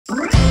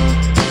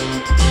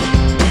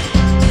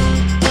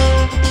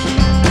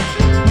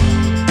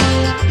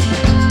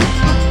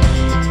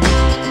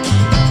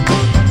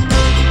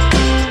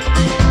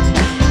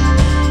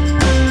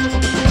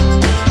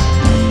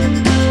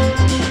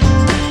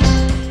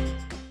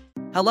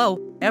Hello,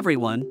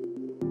 everyone.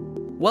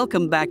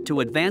 Welcome back to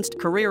Advanced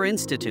Career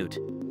Institute.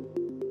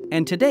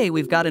 And today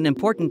we've got an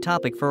important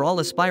topic for all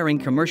aspiring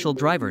commercial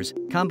drivers: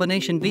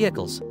 combination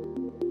vehicles.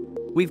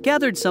 We've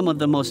gathered some of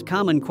the most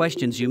common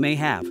questions you may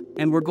have,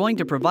 and we're going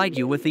to provide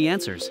you with the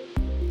answers.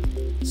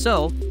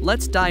 So,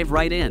 let's dive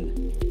right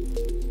in.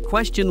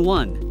 Question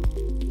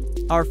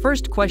 1. Our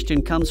first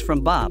question comes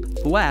from Bob,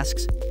 who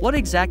asks, what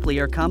exactly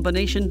are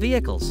combination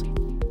vehicles?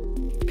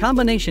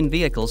 Combination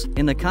vehicles,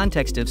 in the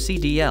context of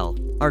CDL,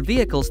 are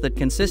vehicles that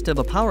consist of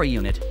a power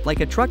unit,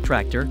 like a truck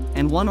tractor,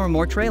 and one or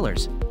more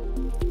trailers.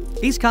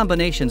 These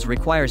combinations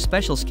require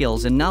special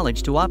skills and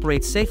knowledge to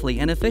operate safely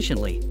and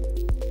efficiently.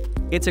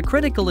 It's a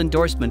critical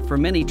endorsement for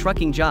many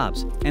trucking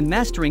jobs, and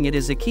mastering it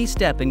is a key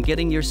step in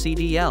getting your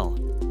CDL.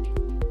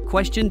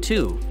 Question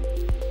 2.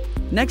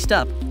 Next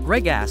up,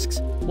 Greg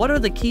asks, what are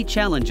the key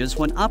challenges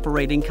when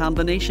operating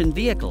combination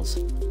vehicles?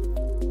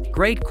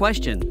 Great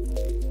question.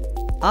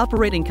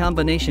 Operating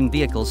combination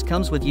vehicles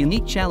comes with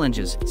unique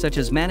challenges, such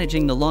as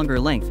managing the longer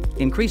length,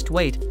 increased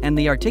weight, and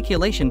the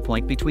articulation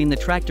point between the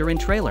tractor and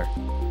trailer.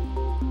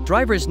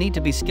 Drivers need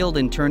to be skilled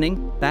in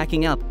turning,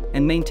 backing up,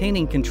 and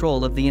maintaining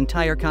control of the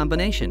entire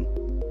combination.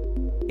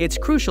 It's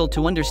crucial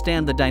to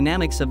understand the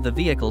dynamics of the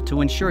vehicle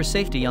to ensure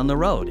safety on the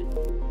road.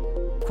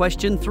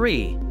 Question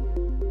 3.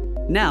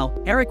 Now,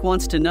 Eric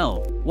wants to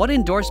know, what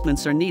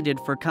endorsements are needed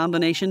for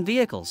combination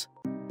vehicles?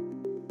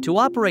 To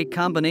operate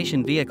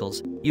combination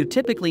vehicles, you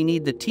typically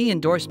need the T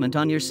endorsement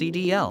on your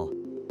CDL.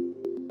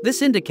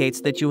 This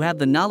indicates that you have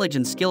the knowledge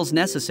and skills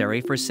necessary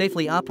for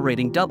safely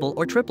operating double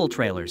or triple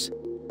trailers.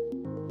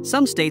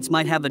 Some states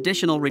might have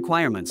additional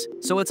requirements,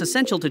 so it's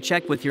essential to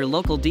check with your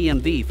local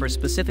DMV for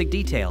specific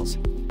details.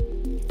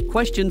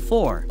 Question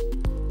 4.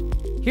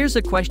 Here's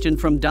a question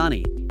from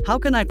Donnie. How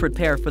can I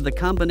prepare for the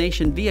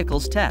combination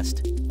vehicles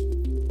test?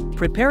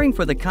 Preparing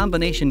for the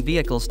combination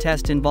vehicles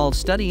test involves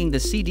studying the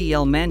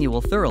CDL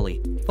manual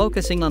thoroughly,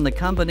 focusing on the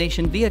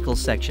combination vehicles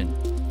section.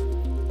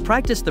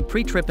 Practice the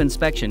pre-trip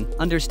inspection,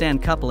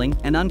 understand coupling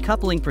and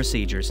uncoupling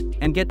procedures,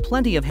 and get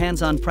plenty of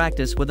hands-on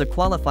practice with a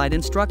qualified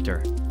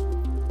instructor.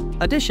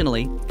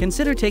 Additionally,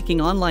 consider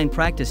taking online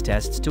practice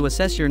tests to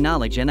assess your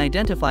knowledge and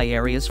identify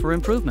areas for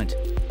improvement.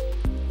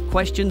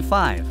 Question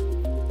 5.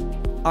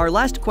 Our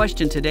last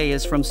question today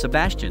is from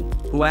Sebastian,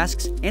 who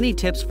asks, any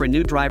tips for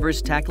new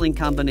drivers tackling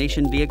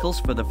combination vehicles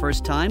for the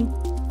first time?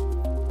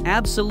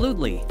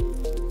 Absolutely.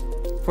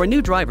 For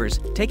new drivers,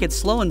 take it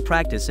slow and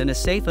practice in a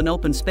safe and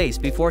open space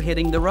before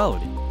hitting the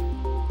road.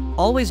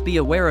 Always be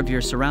aware of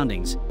your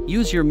surroundings,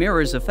 use your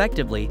mirrors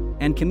effectively,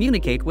 and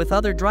communicate with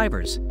other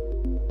drivers.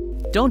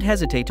 Don't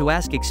hesitate to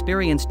ask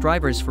experienced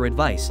drivers for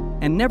advice,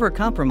 and never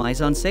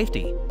compromise on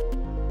safety.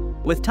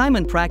 With time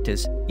and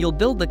practice, you'll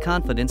build the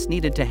confidence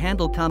needed to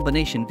handle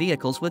combination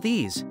vehicles with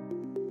ease.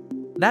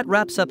 That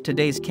wraps up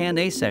today's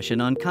Q&A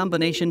session on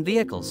combination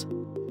vehicles.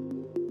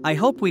 I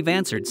hope we've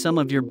answered some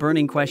of your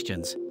burning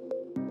questions.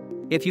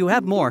 If you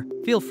have more,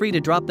 feel free to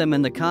drop them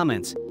in the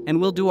comments, and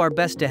we'll do our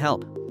best to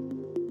help.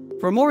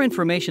 For more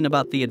information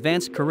about the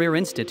Advanced Career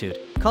Institute,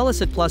 call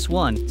us at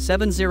 +1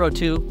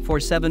 702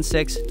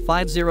 476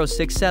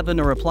 5067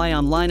 or apply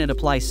online at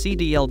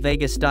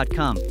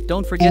applycdlvegas.com.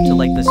 Don't forget to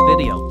like this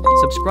video,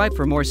 subscribe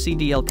for more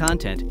CDL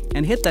content,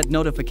 and hit that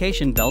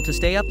notification bell to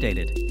stay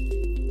updated.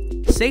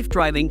 Safe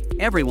driving,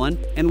 everyone,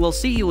 and we'll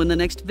see you in the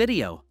next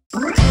video.